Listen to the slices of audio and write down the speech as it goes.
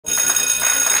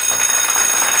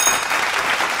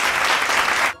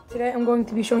Today I'm going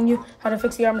to be showing you how to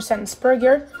fix the ARRMA senton spur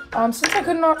gear. Since I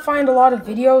could not find a lot of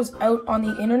videos out on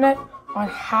the internet on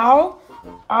how,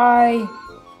 I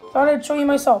thought I'd show you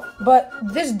myself. But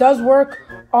this does work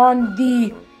on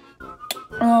the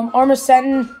ARRMA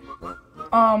senton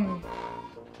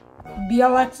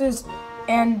BLXs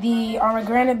and the ARRMA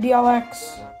Granite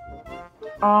BLX.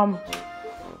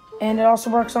 And it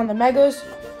also works on the Megas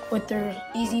with their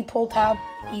easy pull tab.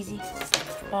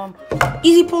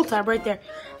 Easy pull tab right there.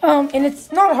 And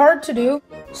it's not hard to do.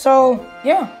 So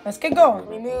yeah, let's get going.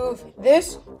 Remove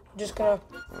this. I'm just gonna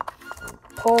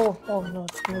pull. Oh no,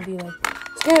 it's gonna be like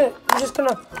I'm just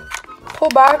gonna pull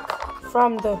back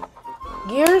from the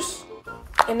gears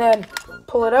and then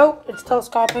pull it out. It's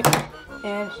telescopic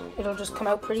and it'll just come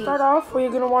out pretty. Start off, what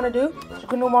you're gonna want to do is you're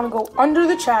gonna want to go under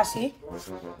the chassis.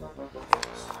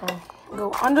 So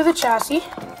go under the chassis,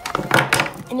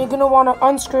 and you're gonna want to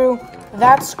unscrew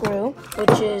that screw,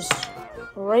 which is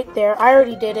right there. I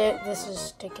already did it. This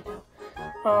is taken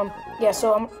out. Yeah,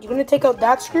 so you're gonna take out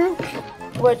that screw,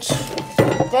 which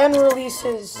then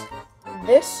releases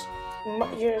this.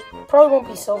 Your probably won't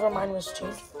be silver. Mine was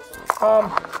changed.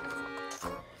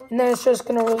 And then it's just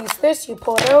gonna release this. You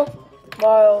pull it out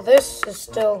while this is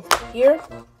still here.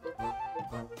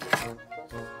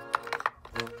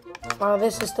 While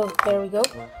this is still, there we go.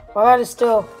 While that is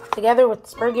still together with the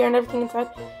spur gear and everything inside.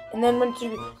 And then once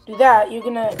you do that, you're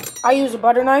gonna, I use a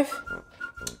butter knife.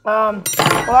 Well,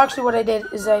 actually what I did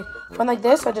is I went like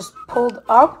this. I just pulled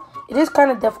up. It is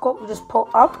kind of difficult. You just pull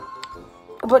up,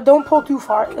 but don't pull too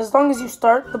far. As long as you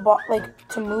start the like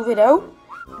to move it out,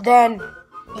 then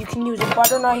you can use a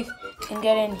butter knife and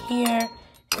get in here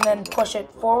and then push it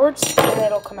forwards and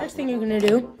it'll come out. Next thing you're gonna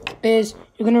do is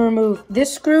you're gonna remove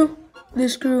this screw,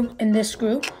 and this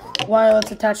screw while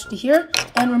it's attached to here,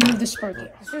 and remove the spur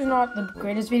gear. This is not the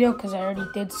greatest video because I already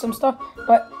did some stuff,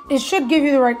 but it should give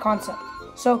you the right concept.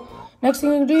 So next thing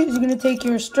you're gonna do is you're gonna take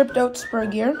your stripped out spur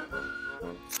gear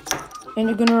and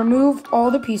you're gonna remove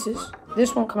all the pieces.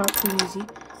 This won't come out too easy.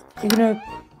 You're gonna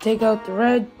take out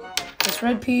this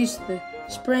red piece, the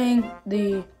spring,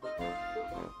 the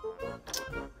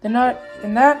nut,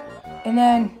 and that. And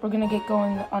then we're going to get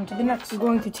going on to the next. You're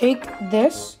going to take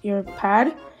this, your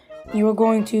pad, you are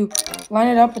going to line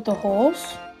it up with the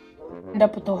holes,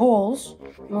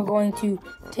 You are going to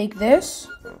take this,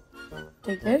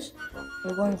 you're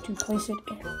going to place it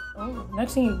in.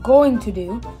 Next thing you're going to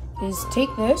do is take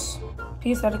this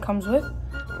piece that it comes with,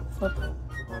 flip it,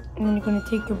 and then you're going to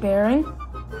take your bearing,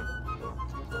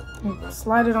 and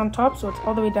slide it on top so it's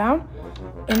all the way down,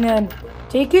 and then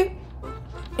take it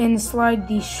and slide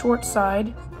the short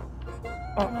side.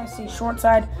 Oh, when I say short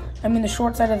side, I mean the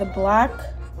short side of the black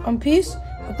piece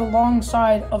with the long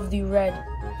side of the red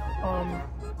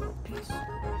piece.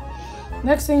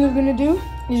 Next thing you're going to do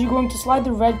is you're going to slide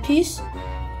the red piece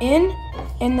in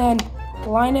and then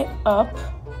line it up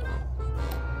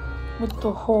with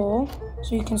the hole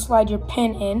so you can slide your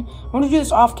pin in. I'm going to do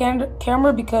this off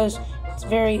camera because it's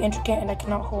very intricate and I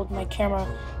cannot hold my camera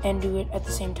and do it at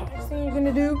the same time. Next thing you're going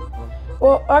to do,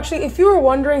 well, actually, if you were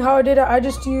wondering how I did it, I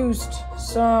just used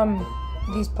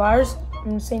these pliers. I'm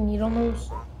going to say needle nose,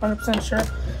 100% sure.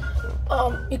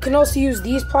 You can also use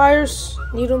these pliers,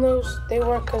 needle nose, they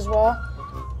work as well.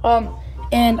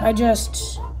 And I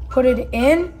just put it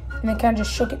in and then kind of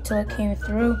just shook it till it came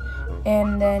through.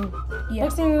 And then, yeah.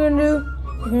 Next thing you're going to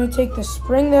do, you're going to take the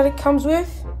spring that it comes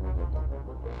with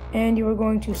and you are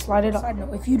going to slide it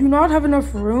on. If you do not have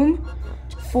enough room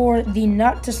for the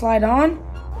nut to slide on,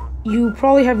 you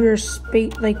probably have your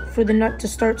space, like for the nut to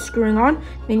start screwing on,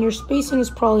 then your spacing is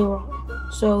probably wrong.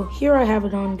 So here I have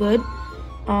it on good.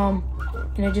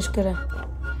 And I just gotta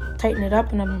tighten it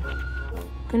up, and I'm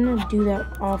gonna do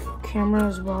that off camera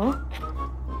as well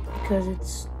because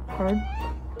it's hard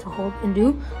to hold and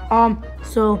do.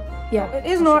 So yeah, it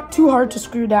is not too hard to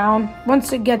screw down.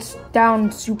 Once it gets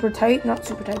down super tight, not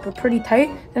super tight, but pretty tight,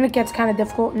 then it gets kind of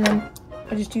difficult, and then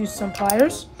I just use some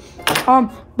pliers.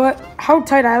 But how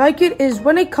tight I like it is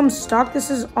when it comes stock. This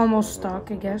is almost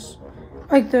stock, I guess.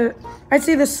 Like I'd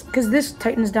say this because this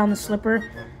tightens down the slipper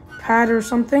pad or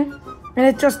something, and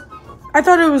it just, I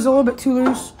thought it was a little bit too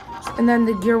loose, and then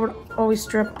the gear would always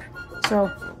strip.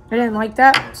 So I didn't like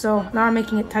that. So now I'm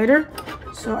making it tighter.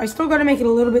 So I still got to make it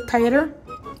a little bit tighter,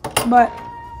 but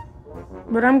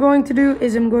what I'm going to do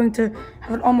is I'm going to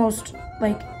have it almost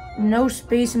like no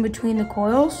space in between the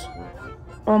coils.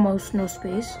 Almost no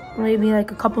space, maybe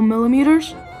like a couple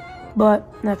millimeters, but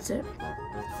that's it.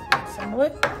 Assemble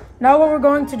it. Now what we're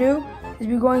going to do is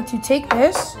we're going to take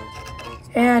this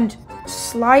and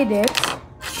slide it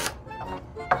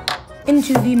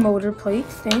into the motor plate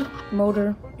thing,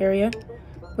 motor area,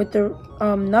 with the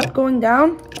nut going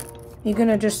down, you're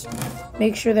gonna just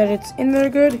make sure that it's in there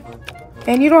good.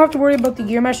 And you don't have to worry about the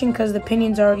gear meshing because the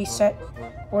pinion's already set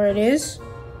where it is.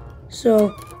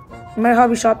 So my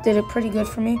hobby shop did it pretty good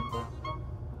for me.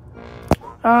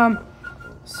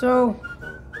 So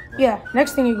yeah,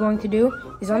 next thing you're going to do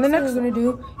is you're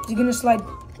gonna slide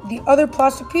the other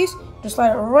plastic piece, just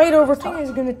slide it right over top.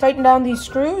 You're gonna tighten down these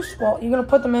screws. Well, you're gonna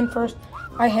put them in first.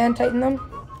 I hand tightened them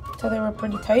until they were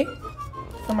pretty tight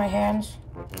for my hands.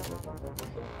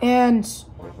 And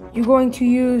you're going to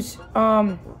use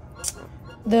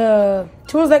the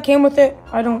tools that came with it.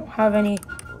 I don't have any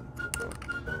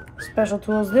special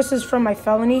tools. This is from my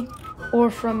Felony or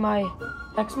from my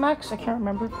X-Max. I can't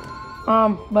remember.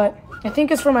 But I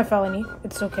think it's for my Felony.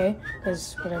 It's okay,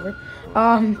 because whatever.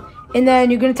 And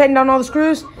then you're going to tighten down all the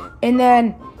screws, and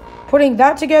then putting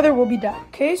that together will be done.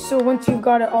 Okay, so once you've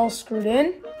got it all screwed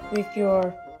in with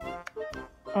your,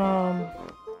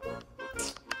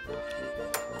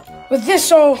 with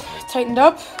this all tightened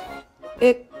up,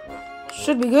 it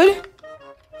should be good.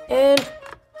 And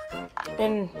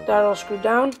that all screwed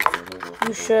down,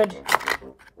 you should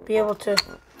be able to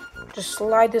just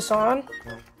slide this on.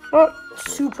 Not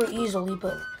super easily,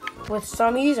 but with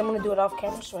some ease. I'm going to do it off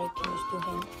camera so I can just do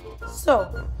hand.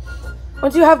 So,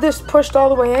 once you have this pushed all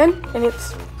the way in and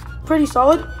it's pretty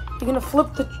solid, you're going to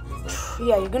flip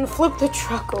the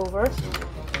truck over,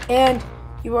 and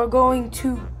you are going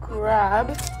to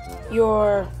grab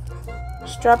your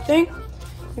strap thing.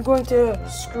 You're going to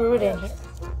screw it in here.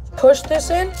 Push this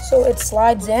in so it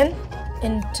slides in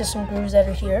into some grooves that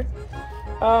are here.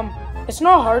 It's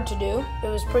not hard to do. It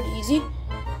was pretty easy.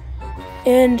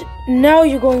 And now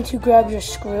you're going to grab your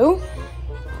screw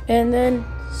and then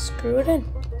screw it in.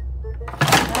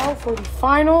 Now for the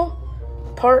final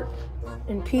part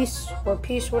and piece,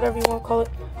 whatever you want to call it,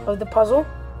 of the puzzle,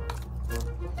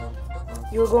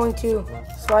 you're going to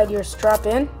slide your strap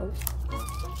in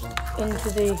into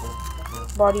the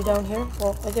body down here.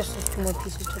 Well, I guess there's 2 more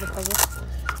pieces to the puzzle.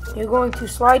 You're going to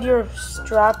slide your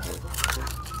strap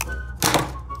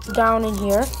down in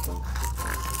here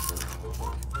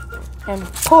and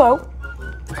pull out.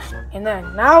 And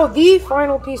then now the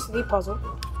final piece of the puzzle,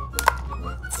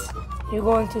 you're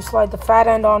going to slide the fat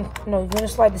end on. No, you're going to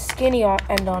slide the skinny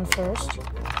end on first.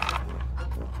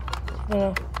 You're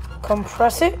going to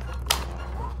compress it,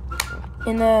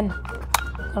 and then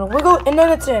gonna wiggle it, and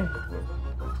then it's in.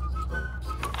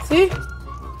 See?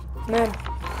 And then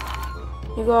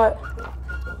you got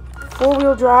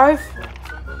 4-wheel drive,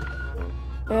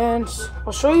 and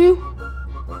I'll show you.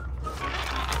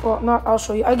 Well, not I'll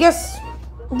show you. I guess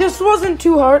this wasn't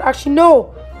too hard. Actually,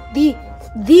 no. The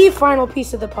final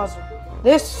piece of the puzzle.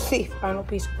 This is the final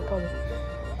piece of the puzzle.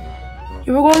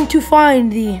 You were going to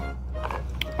find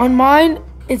on mine,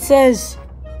 it says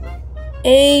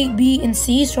A, B, and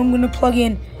C. So I'm going to plug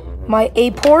in my A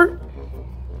port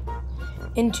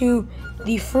into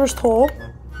the first hole.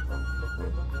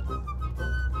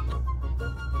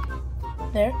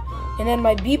 There. And then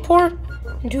my B port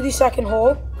into the second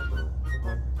hole.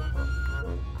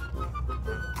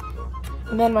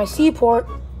 And then my C port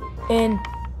in,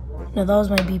 no, that was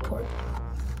my B port.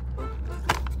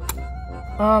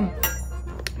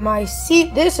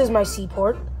 This is my C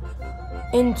port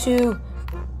into,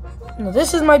 no,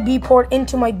 this is my B port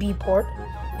into my B port.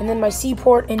 And then my C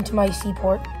port into my C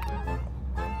port.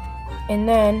 And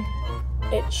then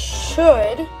it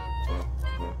should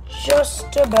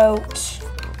just about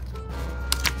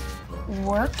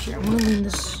work. Here, I'm gonna lean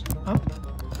this up.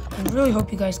 I really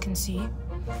hope you guys can see.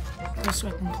 Just so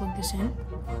I can plug this in.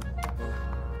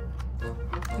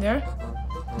 There.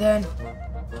 Then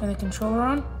turn the controller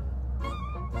on.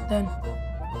 Then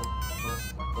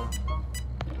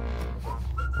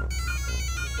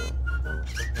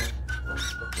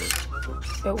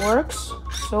it works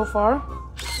so far.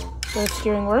 The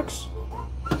steering works.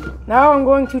 Now I'm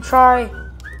going to try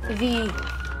the.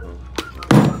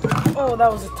 Oh,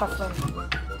 that was a tough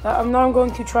one. Now I'm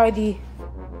going to try the.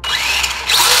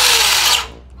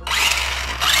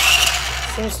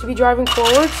 Seems to be driving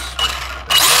forwards.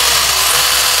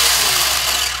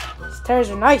 These tires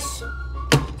are nice.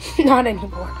 Not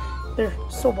anymore. They're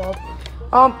so bald.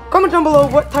 Comment down below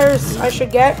what tires I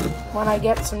should get when I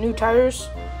get some new tires.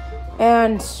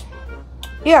 And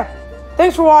yeah,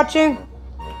 thanks for watching.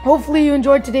 Hopefully you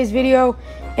enjoyed today's video,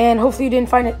 and hopefully you didn't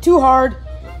find it too hard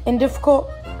and difficult,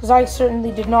 because I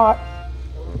certainly did not.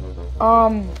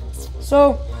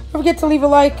 So don't forget to leave a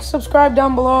like, subscribe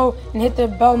down below, and hit the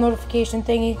bell notification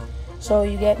thingy so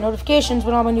you get notifications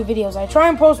when all my new videos. I try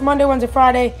and post Monday, Wednesday,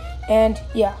 Friday, and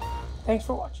yeah, thanks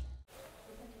for watching.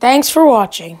 Thanks for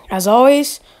watching. As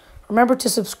always, Remember to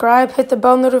subscribe, hit the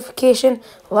bell notification,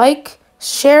 like,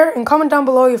 share, and comment down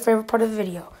below your favorite part of the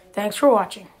video. Thanks for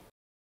watching.